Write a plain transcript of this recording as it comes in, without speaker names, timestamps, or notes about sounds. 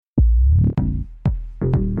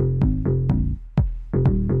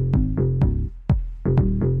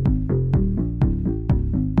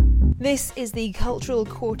This is the Cultural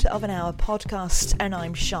Quarter of an Hour podcast, and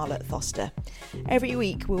I'm Charlotte Foster. Every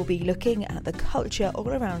week we'll be looking at the culture all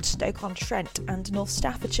around Stoke-on-Trent and North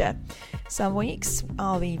Staffordshire. Some weeks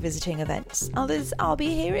I'll be visiting events, others I'll be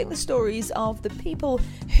hearing the stories of the people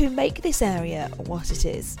who make this area what it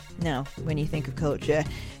is. Now, when you think of culture,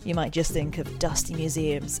 you might just think of dusty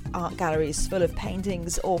museums, art galleries full of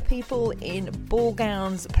paintings, or people in ball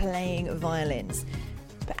gowns playing violins.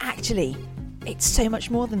 But actually, it's so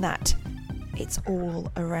much more than that. It's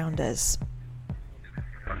all around us.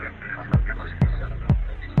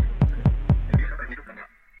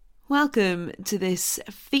 Welcome to this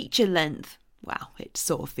feature-length, it's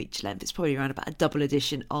sort of feature-length, it's probably around about a double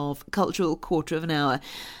edition of Cultural Quarter of an Hour.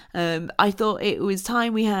 I thought it was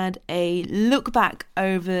time we had a look back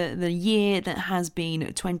over the year that has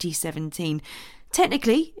been 2017.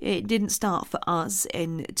 Technically, it didn't start for us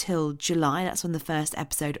until July. That's when the first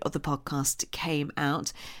episode of the podcast came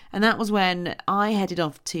out. And that was when I headed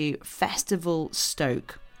off to Festival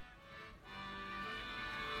Stoke.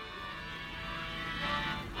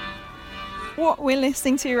 What we're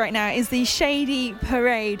listening to right now is the Shady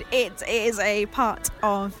Parade. It is a part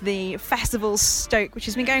of the Festival Stoke, which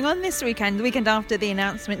has been going on this weekend, the weekend after the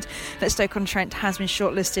announcement that Stoke-on-Trent has been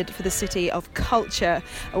shortlisted for the City of Culture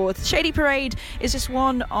Award. The Shady Parade is just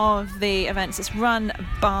one of the events that's run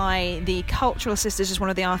by the Cultural Sisters, just one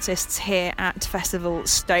of the artists here at Festival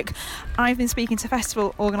Stoke. I've been speaking to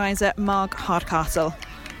festival organiser Marg Hardcastle.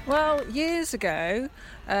 Well, years ago,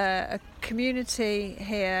 a community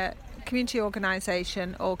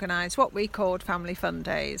organisation organised what we called Family Fun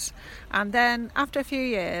Days, and then after a few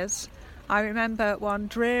years, I remember one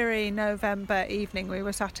dreary November evening we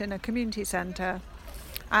were sat in a community centre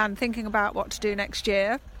and thinking about what to do next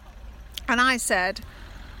year, and I said,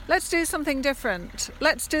 let's do something different,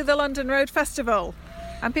 let's do the London Road Festival.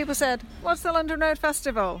 And people said, what's the London Road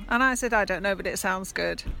Festival? And I said, I don't know, but it sounds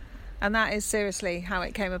good. And that is seriously how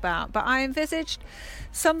it came about. But I envisaged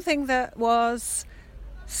something that was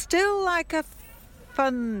still like a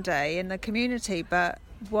fun day in the community, but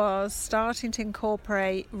was starting to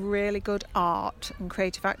incorporate really good art and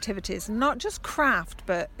creative activities, not just craft,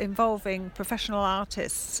 but involving professional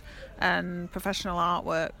artists and professional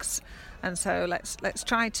artworks. And so let's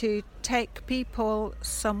try to take people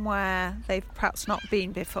somewhere they've perhaps not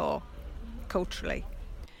been before, culturally.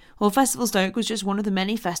 Well, Festival Stoke was just one of the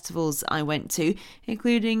many festivals I went to,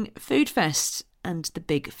 including Food Fest and the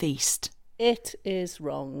Big Feast. It is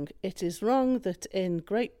wrong. It is wrong that in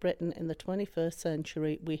Great Britain in the 21st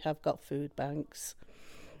century we have got food banks.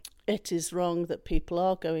 It is wrong that people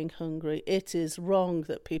are going hungry. It is wrong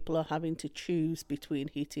that people are having to choose between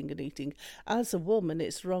heating and eating. As a woman,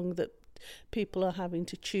 it's wrong that people are having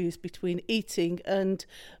to choose between eating and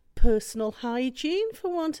personal hygiene,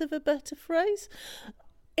 for want of a better phrase.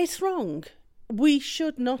 It's wrong. We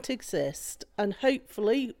should not exist. And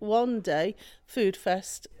hopefully one day Food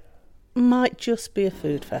Fest might just be a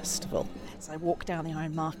food festival. So I walk down the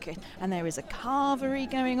Iron Market and there is a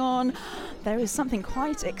carvery going on. There is something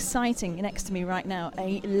quite exciting next to me right now,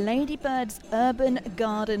 a Ladybird's Urban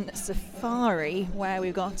Garden Safari, where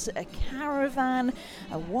we've got a caravan,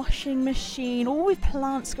 a washing machine, all with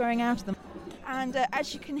plants growing out of them. And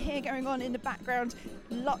as you can hear going on in the background,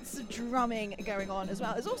 lots of drumming going on as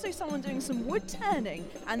well. There's also someone doing some wood turning,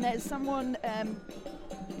 and there's someone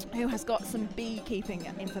who has got some beekeeping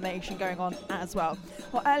information going on as well.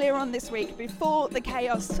 Well, earlier on this week, before the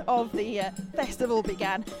chaos of the festival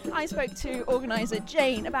began, I spoke to organiser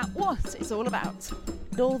Jane about what it's all about.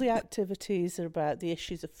 All the activities are about the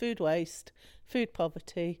issues of food waste, food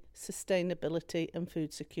poverty, sustainability and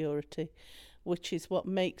food security, which is what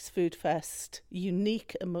makes Food Fest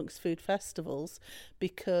unique amongst food festivals,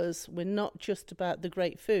 because we're not just about the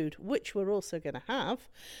great food, which we're also going to have,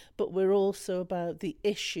 but we're also about the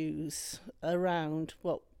issues around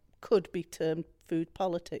what could be termed food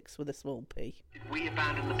politics with a small p. Did we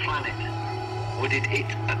abandon the planet, or did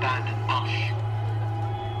it abandon us?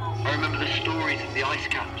 I remember the stories of the ice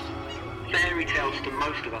caps, fairy tales to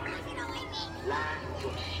most of us, lands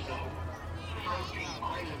of snow.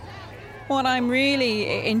 What I'm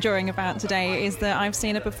really enjoying about today is that I've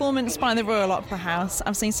seen a performance by the Royal Opera House,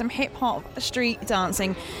 I've seen some hip-hop street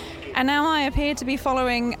dancing, and now I appear to be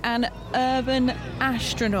following an urban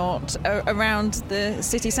astronaut around the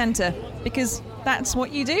city centre, because that's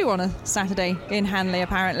what you do on a Saturday in Hanley,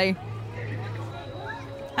 apparently.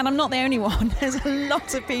 And I'm not the only one. There's a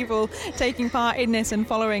lot of people taking part in this and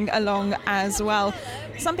following along as well.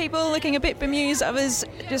 Some people looking a bit bemused, others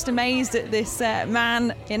just amazed at this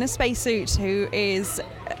man in a spacesuit who is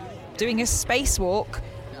doing a spacewalk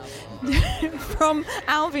from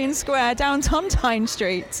Albion Square down Tontine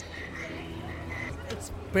Street.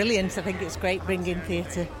 brilliant. I think it's great bringing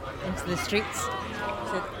theatre into the streets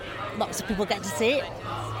so lots of people get to see it.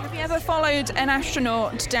 Have you ever followed an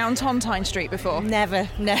astronaut down Tontine Street before? Never.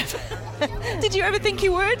 Did you ever think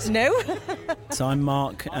you would? No. So I'm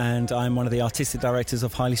Mark, and I'm one of the artistic directors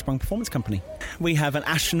of Highly Sprung Performance Company. We have an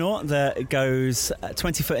astronaut that goes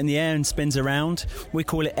 20 foot in the air and spins around. We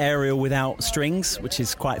call it aerial without strings, which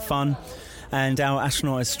is quite fun. And our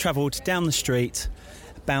astronaut has travelled down the street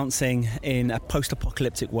bouncing in a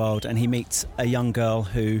post-apocalyptic world, and he meets a young girl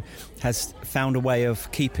who has found a way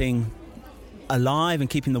of keeping alive and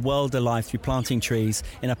keeping the world alive through planting trees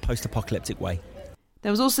in a post-apocalyptic way.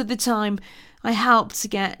 There was also the time I helped to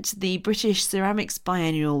get the British Ceramics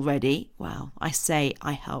Biennial ready. Well, I say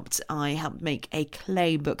I helped make a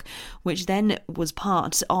clay book, which then was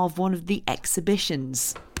part of one of the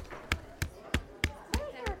exhibitions.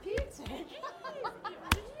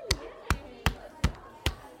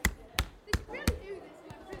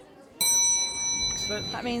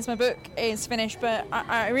 That means my book is finished, but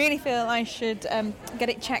I really feel I should get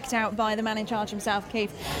it checked out by the man in charge himself,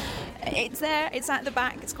 Keith. It's there, it's at the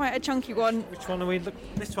back, it's quite a chunky one. Which one are we looking?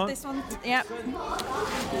 This one? This one, yep.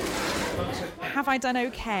 Have I done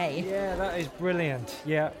okay? Yeah, that is brilliant.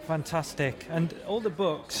 Yeah, fantastic. And all the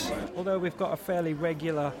books, although we've got a fairly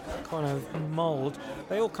regular kind of mould,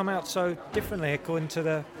 they all come out so differently according to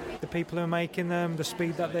the people who are making them, the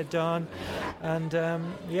speed that they're done. And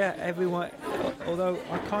everyone, although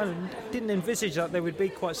I kind of didn't envisage that they would be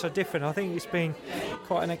quite so different, I think it's been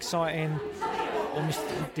quite an exciting almost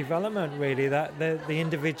development, really, that the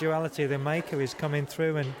individuality of the maker is coming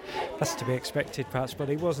through, and that's to be expected perhaps, but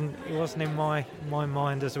it wasn't in my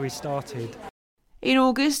mind as we started. In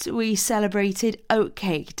August, we celebrated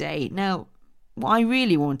Oatcake Day. Now, what I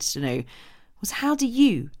really wanted to know was, how do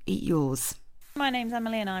you eat yours? My name's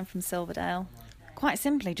Emily and I'm from Silverdale. Quite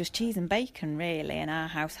simply, just cheese and bacon, really, in our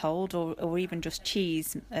household, or even just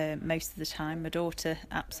cheese most of the time. My daughter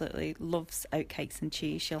absolutely loves oatcakes and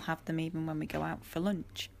cheese. She'll have them even when we go out for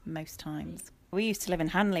lunch, most times. We used to live in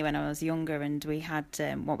Hanley when I was younger, and we had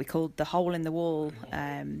what we called the hole in the wall,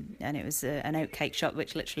 and it was an oatcake shop,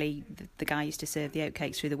 which literally the guy used to serve the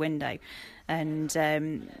oatcakes through the window. And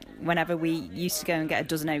whenever we used to go and get a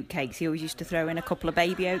dozen oatcakes, he always used to throw in a couple of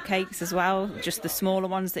baby oatcakes as well, just the smaller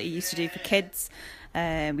ones that he used to do for kids.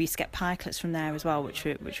 We used to get pikelets from there as well, which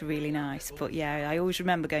were really nice. But yeah, I always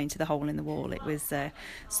remember going to the hole in the wall. It was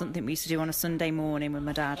something we used to do on a Sunday morning with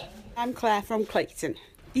my dad. I'm Claire from Clayton.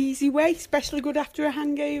 Easy way, especially good after a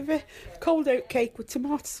hangover. Cold oatcake with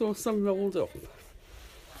tomato sauce on rolled up.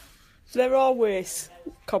 There are worse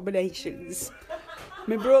combinations.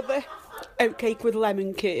 My brother, oatcake with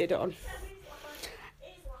lemon curd on.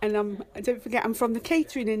 And don't forget, I'm from the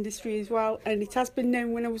catering industry as well, and it has been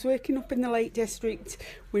known when I was working up in the Lake District,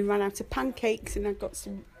 we ran out of pancakes, and I got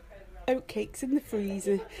some oatcakes in the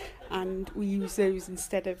freezer, and we use those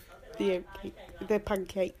instead of the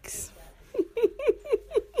pancakes.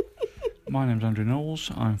 My name's Andrew Knowles.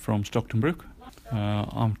 I'm from Stockton Brook.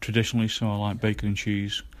 I'm traditionally, so I like bacon and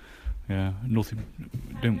cheese. Yeah, but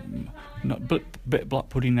a bit of black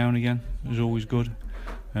pudding now and again is always good.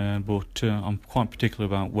 But I'm quite particular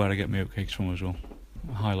about where I get my oatcakes from as well.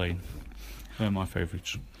 High Lane, they're my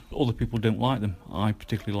favourites. Other people don't like them. I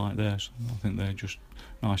particularly like theirs. I think they're just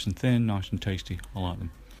nice and thin, nice and tasty. I like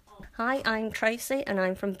them. Hi, I'm Tracy and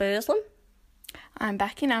I'm from Burslem. I'm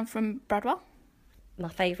Becky and I'm from Bradwell. My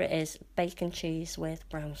favourite is bacon cheese with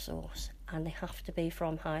brown sauce, and they have to be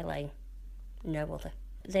from High Lane, no other.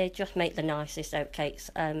 They just make the nicest oatcakes.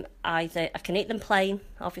 Either I can eat them plain,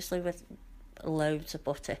 obviously with loads of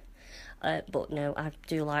butter, but no, I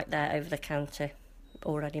do like their over-the-counter,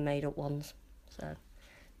 already made up ones, so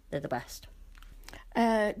they're the best.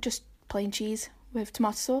 Just plain cheese with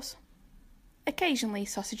tomato sauce. Occasionally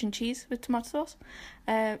sausage and cheese with tomato sauce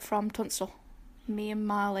from Tunstall. Me and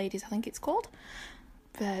My Ladies, I think it's called.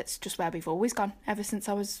 It's just where we've always gone, ever since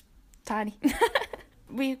I was tiny.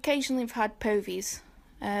 We occasionally have had Povies,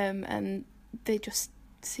 and they just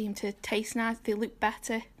seem to taste nice. They look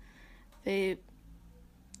better. They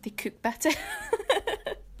cook better.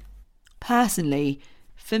 Personally,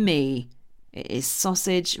 for me, it is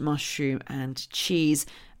sausage, mushroom and cheese,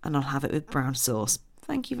 and I'll have it with brown sauce.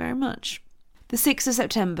 Thank you very much. The 6th of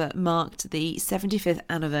September marked the 75th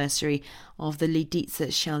anniversary of the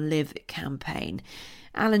Lidice Shall Live campaign.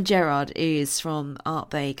 Alan Gerard is from Art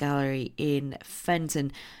Bay Gallery in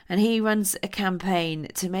Fenton, and he runs a campaign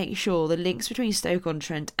to make sure the links between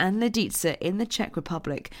Stoke-on-Trent and Lidice in the Czech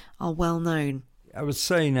Republic are well known. I would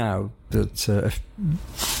say now that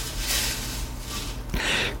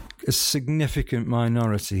a significant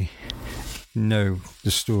minority know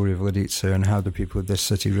the story of Lidice and how the people of this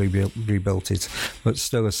city rebuilt it, but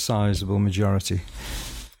still a sizable majority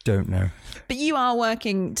don't know. But you are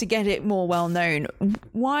working to get it more well known.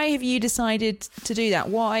 Why have you decided to do that?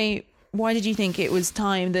 Why did you think it was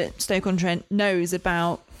time that Stoke-on-Trent knows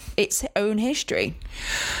about its own history?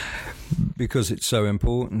 Because it's so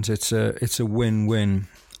important. It's a win-win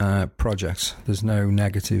project. There's no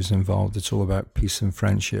negatives involved. It's all about peace and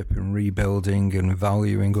friendship and rebuilding and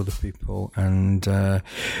valuing other people and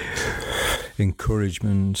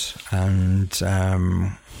encouragement, and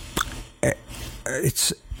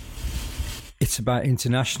it's about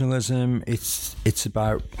internationalism. It's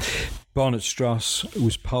about Barnett Strauss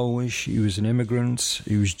was Polish, he was an immigrant,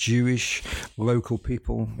 he was Jewish. Local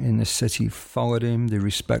people in the city followed him, they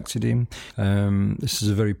respected him. This is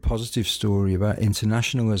a very positive story about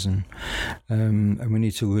internationalism, and we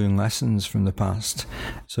need to learn lessons from the past.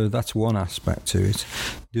 So that's one aspect to it.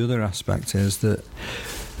 The other aspect is that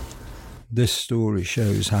this story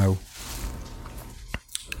shows how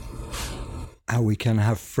we can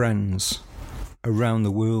have friends around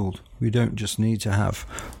the world. We don't just need to have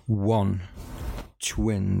one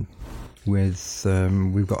twin with,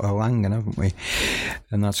 we've got Erlangen, haven't we?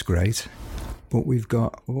 And that's great. But we've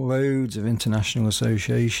got loads of international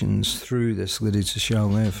associations through this Lidice Shall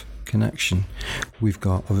Live connection. We've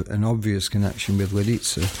got an obvious connection with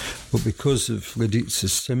Lidice, but because of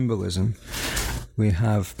Lidice's symbolism, we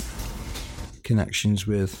have connections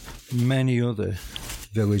with many other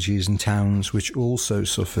villages and towns which also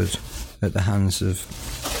suffered at the hands of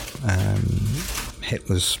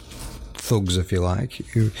Hitler's thugs, if you like.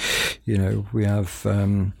 You know, we have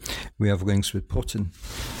links with Putten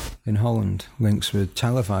in Holland, links with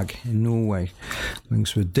Talavag in Norway,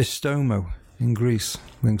 links with Distomo in Greece,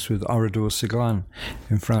 links with Oradour Siglan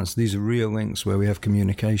in France. These are real links where we have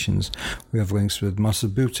communications. We have links with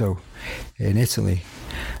Massabuto in Italy,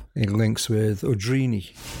 links with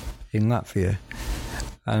Udrini in Latvia.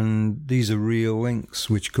 And these are real links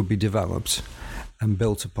which could be developed and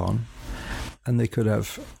built upon, and they could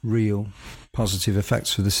have real positive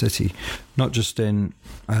effects for the city, not just in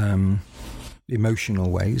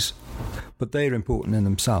emotional ways, but they're important in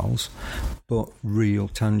themselves, but real,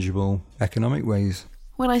 tangible economic ways.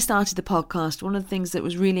 When I started the podcast, one of the things that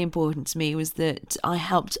was really important to me was that I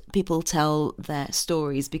helped people tell their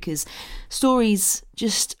stories, because stories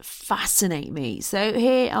just fascinate me. So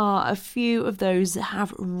here are a few of those that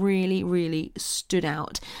have really, really stood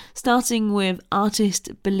out. Starting with artist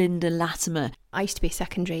Belinda Latimer. I used to be a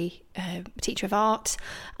secondary teacher of art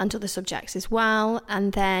and other subjects as well.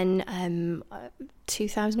 And then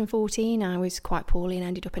 2014, I was quite poorly and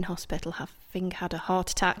ended up in hospital, having had a heart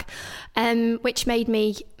attack, which made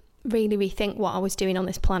me really rethink what I was doing on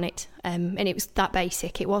this planet. And it was that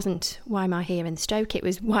basic. It wasn't, why am I here in Stoke? It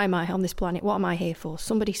was, why am I on this planet? What am I here for?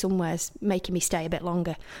 Somebody somewhere's making me stay a bit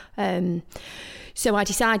longer. So I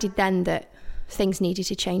decided then that things needed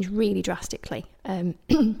to change really drastically.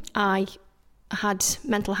 I had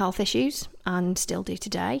mental health issues and still do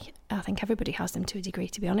today. I think everybody has them to a degree,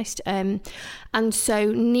 to be honest. And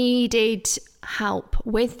so needed help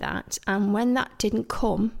with that. And when that didn't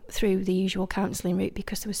come through the usual counselling route,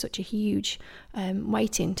 because there was such a huge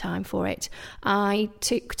waiting time for it, I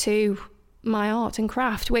took to my art and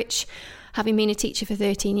craft, which, having been a teacher for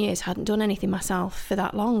 13 years, hadn't done anything myself for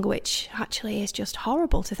that long, which actually is just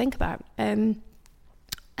horrible to think about. And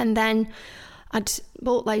then I'd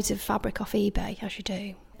bought loads of fabric off eBay, as you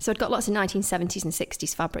do. So I'd got lots of 1970s and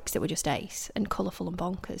 60s fabrics that were just ace and colourful and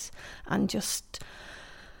bonkers, and just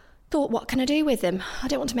thought, what can I do with them? I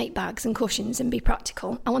don't want to make bags and cushions and be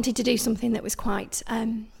practical. I wanted to do something that was quite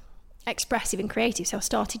expressive and creative, so I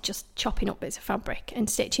started just chopping up bits of fabric and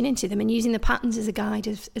stitching into them and using the patterns as a guide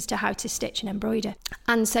as to how to stitch and embroider.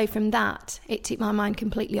 And so from that, it took my mind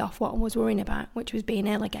completely off what I was worrying about, which was being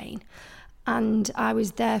ill again. And I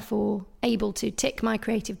was therefore able to tick my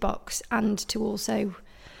creative box and to also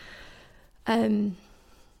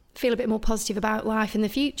feel a bit more positive about life in the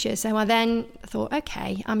future. So I then thought,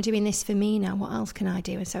 okay, I'm doing this for me now, what else can I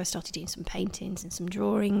do? And so I started doing some paintings and some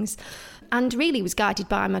drawings, and really was guided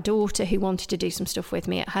by my daughter, who wanted to do some stuff with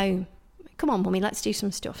me at home. Come on, Mummy, let's do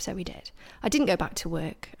some stuff. So we did. I didn't go back to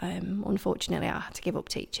work. Unfortunately, I had to give up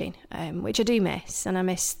teaching, which I do miss, and I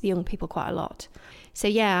miss the young people quite a lot. So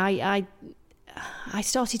yeah, I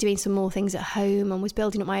started doing some more things at home and was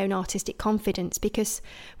building up my own artistic confidence, because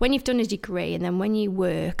when you've done a degree and then when you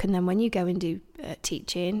work and then when you go and do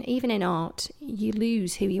teaching, even in art, you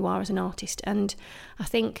lose who you are as an artist. And I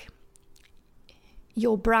think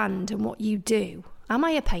your brand and what you do, am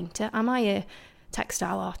I a painter? Am I a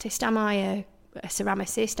textile artist? Am I a a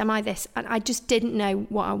ceramicist? Am I this? And I just didn't know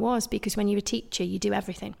what I was, because when you're a teacher, you do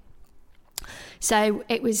everything. So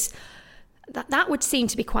it was... That would seem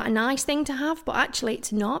to be quite a nice thing to have, but actually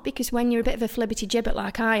it's not, because when you're a bit of a flibbity-gibbet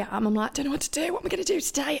like I am, I'm like, don't know what to do, what am I going to do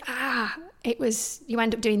today? You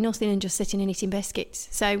end up doing nothing and just sitting and eating biscuits.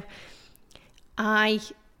 So I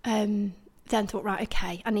then thought, right,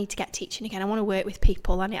 okay, I need to get teaching again. I want to work with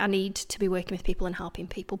people, and I need to be working with people and helping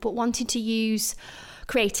people, but wanted to use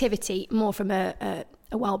creativity more from a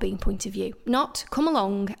well-being point of view. Not come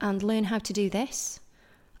along and learn how to do this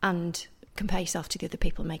and compare yourself to the other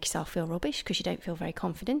people and make yourself feel rubbish because you don't feel very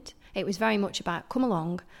confident. It was very much about come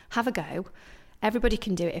along, have a go. Everybody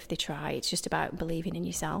can do it if they try. It's just about believing in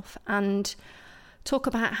yourself, and talk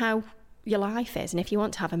about how your life is. And if you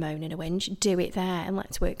want to have a moan and a whinge, do it there, and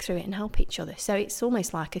let's work through it and help each other. So it's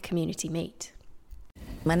almost like a community meet.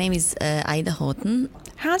 My name is Ida Horton.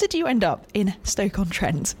 How did you end up in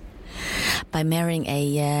Stoke-on-Trent? By marrying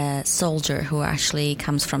a soldier who actually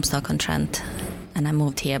comes from Stoke-on-Trent. And I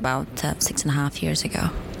moved here about 6.5 years ago.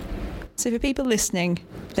 So for people listening,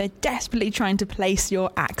 they're desperately trying to place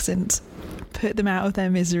your accent. Put them out of their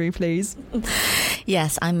misery, please.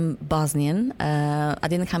 Yes, I'm Bosnian. I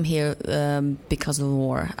didn't come here because of the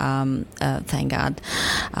war, thank God.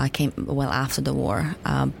 I came well after the war,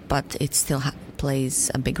 but it still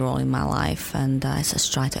plays a big role in my life, and I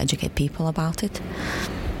just try to educate people about it.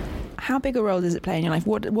 How big a role does it play in your life?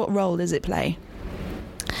 What role does it play?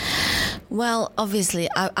 Well, obviously,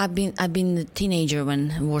 I've been a teenager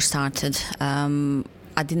when war started.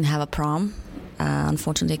 I didn't have a prom,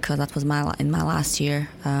 unfortunately, because that was in my last year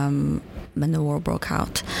when the war broke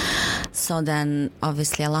out. So then,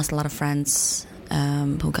 obviously, I lost a lot of friends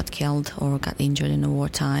who got killed or got injured in the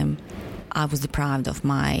wartime. I was deprived of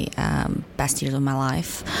my best years of my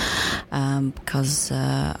life because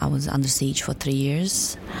I was under siege for 3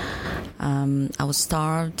 years. I was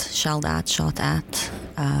starved, shelled at, shot at,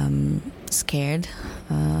 scared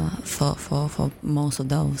for most of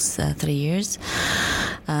those 3 years.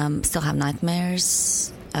 Still have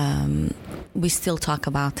nightmares. We still talk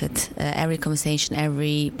about it. Every conversation,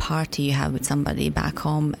 every party you have with somebody back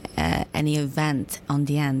home, any event, on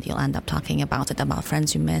the end, you'll end up talking about it, about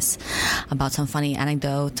friends you miss, about some funny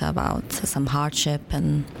anecdote, about some hardship,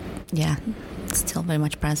 and yeah, it's still very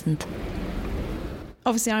much present.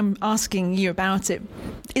 Obviously, I'm asking you about it.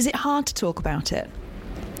 Is it hard to talk about it?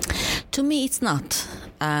 To me, it's not.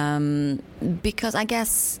 Because I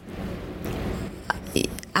guess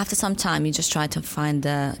after some time, you just try to find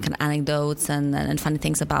kind of anecdotes and funny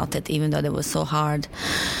things about it, even though there was so hard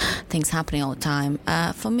things happening all the time.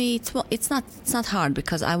 For me, it's not hard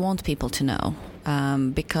because I want people to know.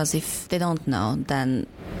 Because if they don't know, then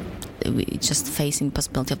we're just facing the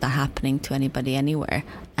possibility of that happening to anybody anywhere.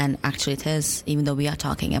 And actually it is, even though we are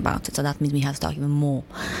talking about it. So that means we have to talk even more.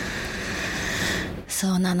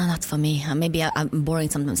 So no, not for me. Maybe I'm boring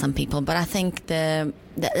some people, but I think there's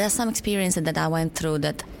some experiences that I went through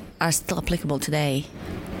that are still applicable today.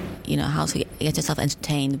 You know, how to get yourself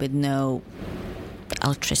entertained with no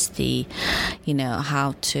electricity, you know,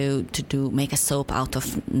 how to make a soap out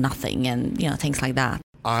of nothing, and, you know, things like that.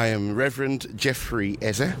 I am Reverend Jeffrey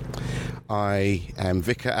Eze. I am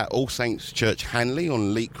vicar at All Saints Church Hanley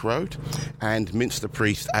on Leek Road and Minster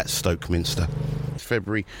Priest at Stoke Minster.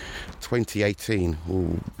 February 2018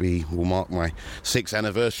 will mark my 6th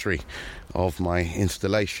anniversary of my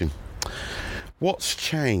installation. What's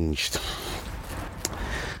changed?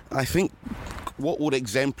 I think what would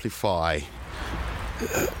exemplify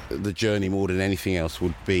the journey more than anything else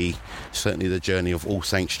would be certainly the journey of All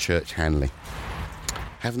Saints Church Hanley.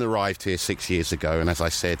 Having arrived here 6 years ago, and as I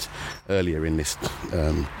said earlier in this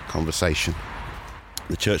conversation,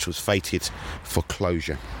 the church was fated for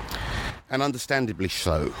closure, and understandably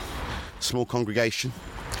so. Small congregation,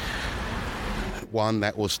 one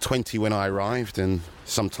that was 20 when I arrived, and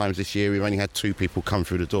sometimes this year we've only had 2 people come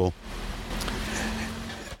through the door.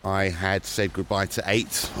 I had said goodbye to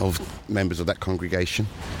 8 of members of that congregation.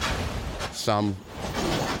 Some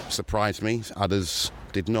surprised me, others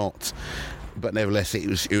did not. But nevertheless, it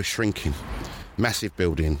was shrinking. Massive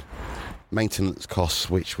building, maintenance costs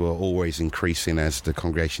which were always increasing as the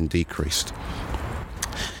congregation decreased.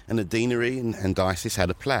 And the deanery and diocese had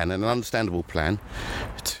a plan, an understandable plan,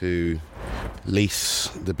 to lease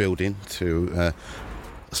the building to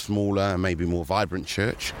a smaller and maybe more vibrant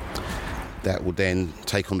church that would then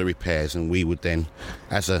take on the repairs, and we would then,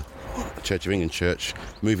 as a Church of England church,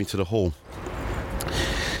 move into the hall.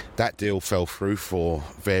 That deal fell through for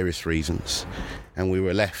various reasons, and we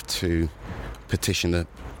were left to petition the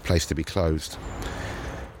place to be closed.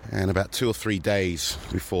 And about 2 or 3 days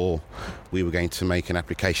before we were going to make an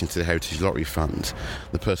application to the Heritage Lottery Fund,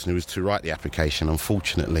 the person who was to write the application,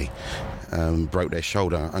 unfortunately, broke their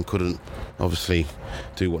shoulder and couldn't, obviously,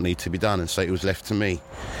 do what needed to be done, and so it was left to me.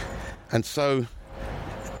 And so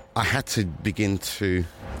I had to begin to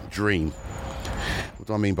dream. What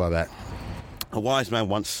do I mean by that? A wise man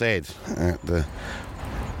once said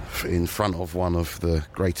in front of one of the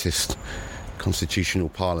greatest constitutional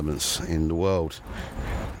parliaments in the world,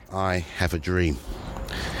 I have a dream.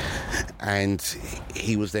 And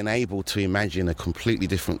he was then able to imagine a completely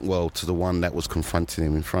different world to the one that was confronting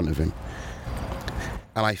him in front of him.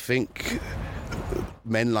 And I think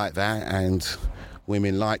men like that, and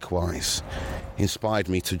women likewise, inspired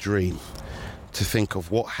me to dream, to think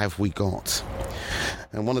of what have we got.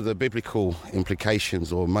 And one of the biblical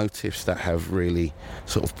implications or motives that have really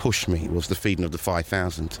sort of pushed me was the feeding of the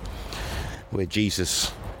 5,000, where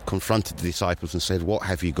Jesus confronted the disciples and said, what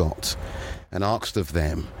have you got? And asked of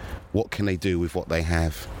them, what can they do with what they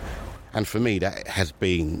have? And for me, that has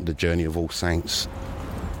been the journey of All Saints.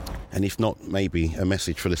 And if not, maybe a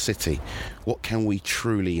message for the city. What can we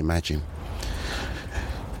truly imagine?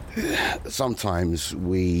 Sometimes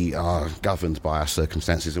we are governed by our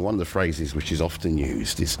circumstances, and one of the phrases which is often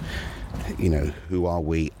used is, who are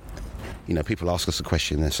we? People ask us a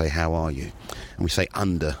question and say, how are you? And we say,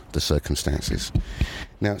 under the circumstances.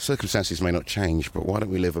 Now, circumstances may not change, but why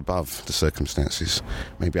don't we live above the circumstances?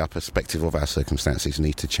 Maybe our perspective of our circumstances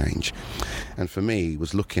need to change. And for me, it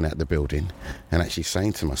was looking at the building and actually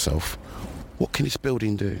saying to myself, what can this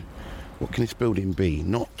building do? What can this building be?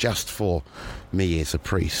 Not just for me as a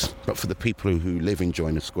priest, but for the people who live in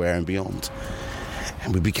Joiner Square and beyond.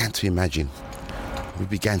 And we began to imagine. We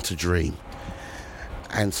began to dream.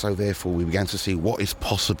 And so therefore we began to see what is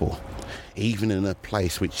possible, even in a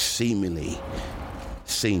place which seemingly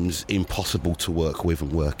seems impossible to work with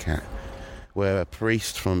and work at. Where a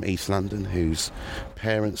priest from East London, whose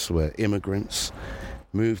parents were immigrants,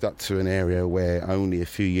 moved up to an area where only a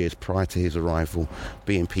few years prior to his arrival,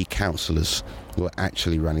 BNP councillors were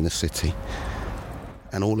actually running the city.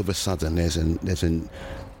 And all of a sudden there's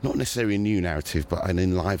not necessarily a new narrative, but an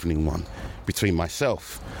enlivening one between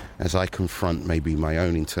myself as I confront maybe my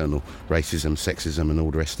own internal racism, sexism and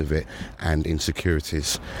all the rest of it, and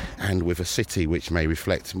insecurities, and with a city which may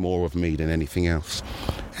reflect more of me than anything else.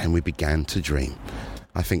 And we began to dream.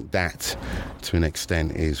 I think that, to an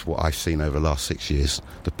extent, is what I've seen over the last 6 years,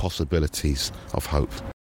 the possibilities of hope.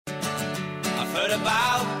 I've heard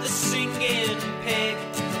about the singing pig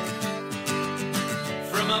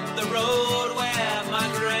from up the road where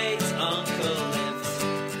my great uncle lives.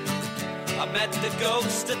 I met the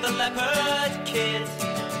ghost of the leopard kid.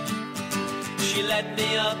 She led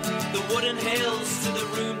me up the wooden hills to the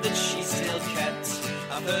room that she still kept.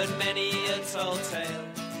 I've heard many a tall tale.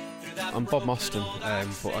 I'm Bob Mostyn,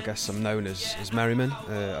 but I guess I'm known as Merriman.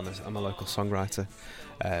 I'm a local songwriter,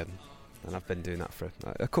 and I've been doing that for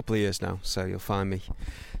a couple of years now. So you'll find me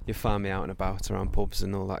out and about around pubs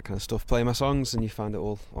and all that kind of stuff, playing my songs, and you find it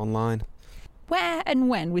all online. Where and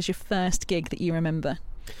when was your first gig that you remember?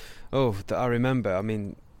 Oh, that I remember. I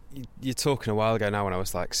mean, you're talking a while ago now, when I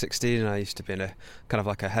was like 16, and I used to be in a kind of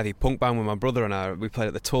like a heavy punk band with my brother, and we played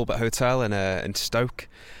at the Talbot Hotel in Stoke.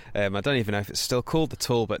 I don't even know if it's still called the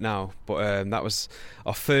Talbot now, but that was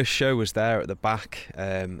our first show, was there at the back,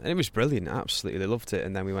 and it was brilliant. Absolutely loved it.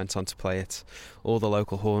 And then we went on to play at all the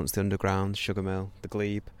local haunts, the Underground, Sugar Mill, the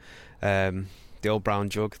Glebe, the Old Brown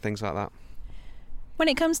Jug, things like that. When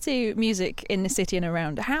it comes to music in the city and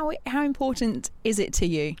around, how important is it to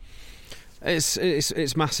you?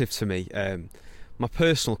 It's massive to me. My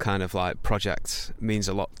personal kind of like project means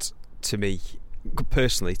a lot to me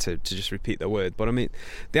personally, to just repeat the word, but I mean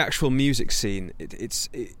the actual music scene,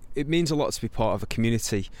 it means a lot to be part of a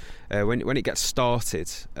community. When it gets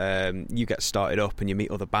started, you get started up and you meet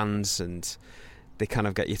other bands and they kind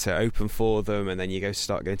of get you to open for them, and then you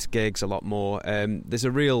start going to gigs a lot more. There's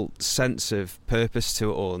a real sense of purpose to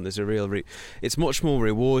it all, and there's a real it's much more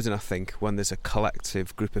rewarding, I think, when there's a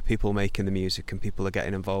collective group of people making the music and people are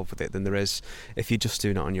getting involved with it, than there is if you're just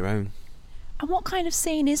doing it on your own. And what kind of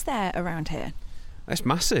scene is there around here? It's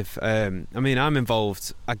massive. I mean, I'm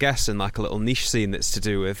involved, I guess, in like a little niche scene that's to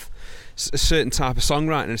do with a certain type of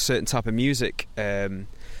songwriting and a certain type of music.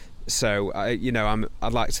 So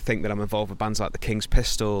I'd like to think that I'm involved with bands like the King's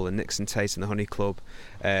Pistol and Nixon Tate and the Honey Club,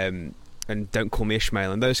 and Don't Call Me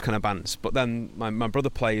Ishmael and those kind of bands. But then my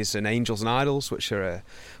brother plays in Angels and Idols, which are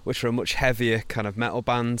a much heavier kind of metal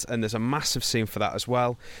band, and there's a massive scene for that as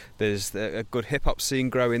well. There's a good hip hop scene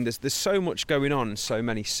growing. There's so much going on, so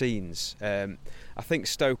many scenes. I think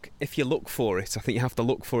Stoke, if you look for it, I think you have to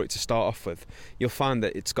look for it to start off with, you'll find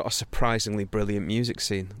that it's got a surprisingly brilliant music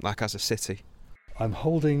scene, like as a city. I'm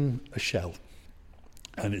holding a shell,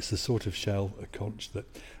 and it's the sort of shell, a conch, that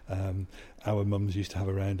our mums used to have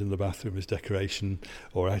around in the bathroom as decoration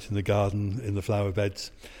or out in the garden in the flower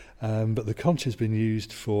beds. But the conch has been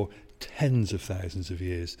used for tens of thousands of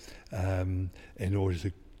years in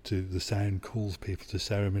order to the sound calls people to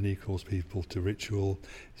ceremony, calls people to ritual.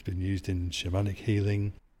 It's been used in shamanic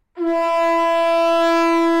healing.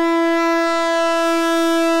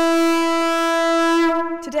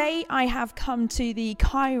 Today I have come to the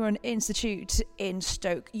Chiron Institute in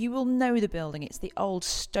Stoke. You will know the building. It's the old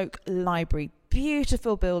Stoke Library.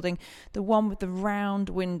 Beautiful building, the one with the round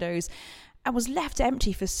windows, and was left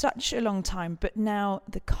empty for such a long time, but now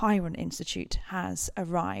the Chiron Institute has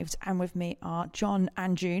arrived, and with me are John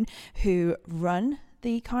and June, who run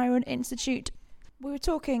the Chiron Institute. We were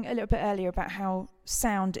talking a little bit earlier about how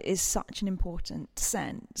sound is such an important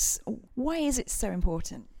sense. Why is it so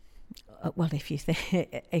important? Well, if you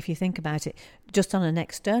think about it, just on an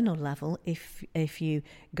external level, if you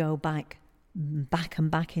go back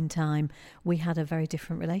in time, we had a very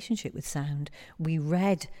different relationship with sound. We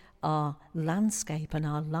read our landscape, and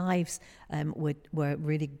our lives were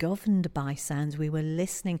really governed by sounds. We were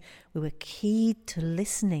listening. We were keyed to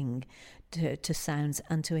listening to sounds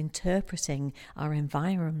and to interpreting our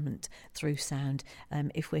environment through sound.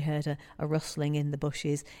 If we heard a rustling in the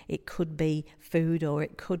bushes, it could be food, or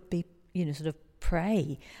it could be, sort of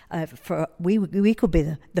prey. We could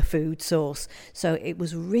be the food source. So it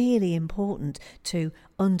was really important to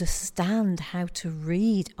understand how to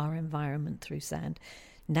read our environment through sound.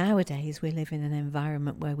 Nowadays, we live in an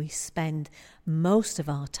environment where we spend most of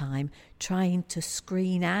our time trying to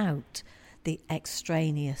screen out the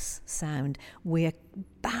extraneous sound. We're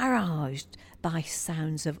barraged by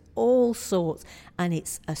sounds of all sorts, and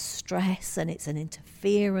it's a stress and it's an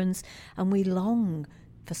interference, and we long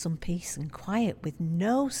for some peace and quiet with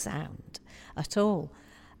no sound at all.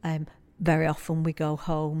 Very often we go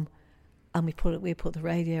home and we put the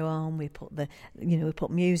radio on, we put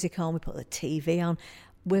music on, we put the TV on.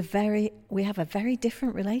 We have a very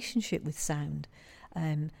different relationship with sound.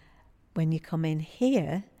 When you come in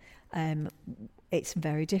here, it's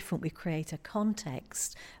very different. We create a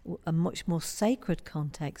context, a much more sacred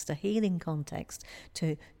context, a healing context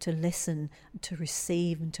to listen, to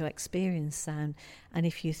receive and to experience sound. And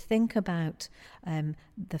if you think about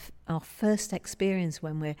our first experience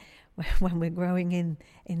when we're growing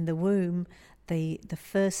in the womb, the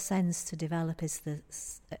first sense to develop is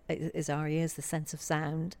our ears, the sense of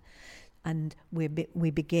sound. And we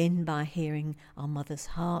begin by hearing our mother's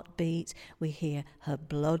heartbeat. We hear her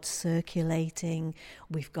blood circulating.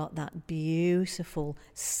 We've got that beautiful,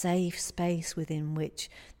 safe space within which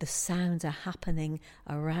the sounds are happening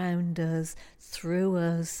around us, through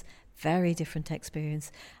us. Very different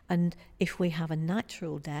experience. And if we have a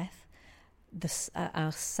natural death,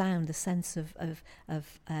 our sound, the sense of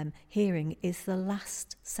hearing, is the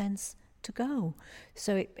last sense to go.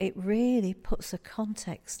 So it really puts a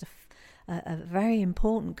context, a very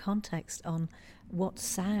important context on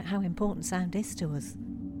how important sound is to us.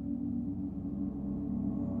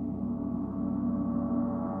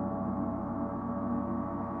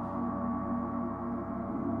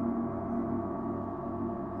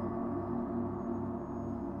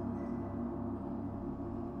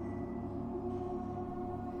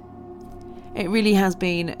 It really has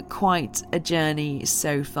been quite a journey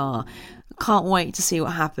so far. Can't wait to see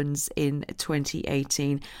what happens in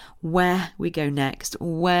 2018, where we go next,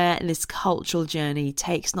 where this cultural journey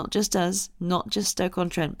takes not just us, not just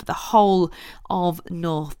Stoke-on-Trent, but the whole of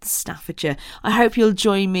North Staffordshire. I hope you'll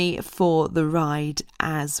join me for the ride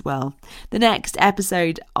as well. The next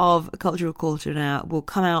episode of Cultural Culture Now will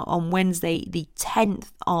come out on Wednesday, the 10th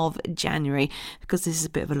of January, because this is a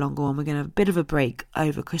bit of a longer one. We're going to have a bit of a break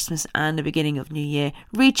over Christmas and the beginning of New Year,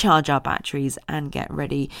 recharge our batteries and get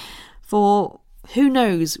ready for who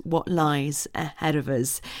knows what lies ahead of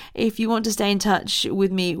us. If you want to stay in touch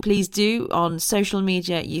with me, please do. On social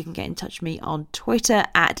media, you can get in touch with me on Twitter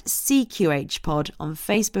at CQHpod, on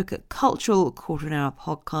Facebook at Cultural Quarter an Hour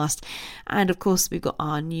Podcast, and of course we've got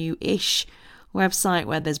our new-ish website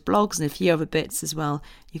where there's blogs and a few other bits as well.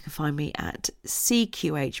 You can find me at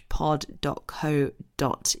cqhpod.co.uk.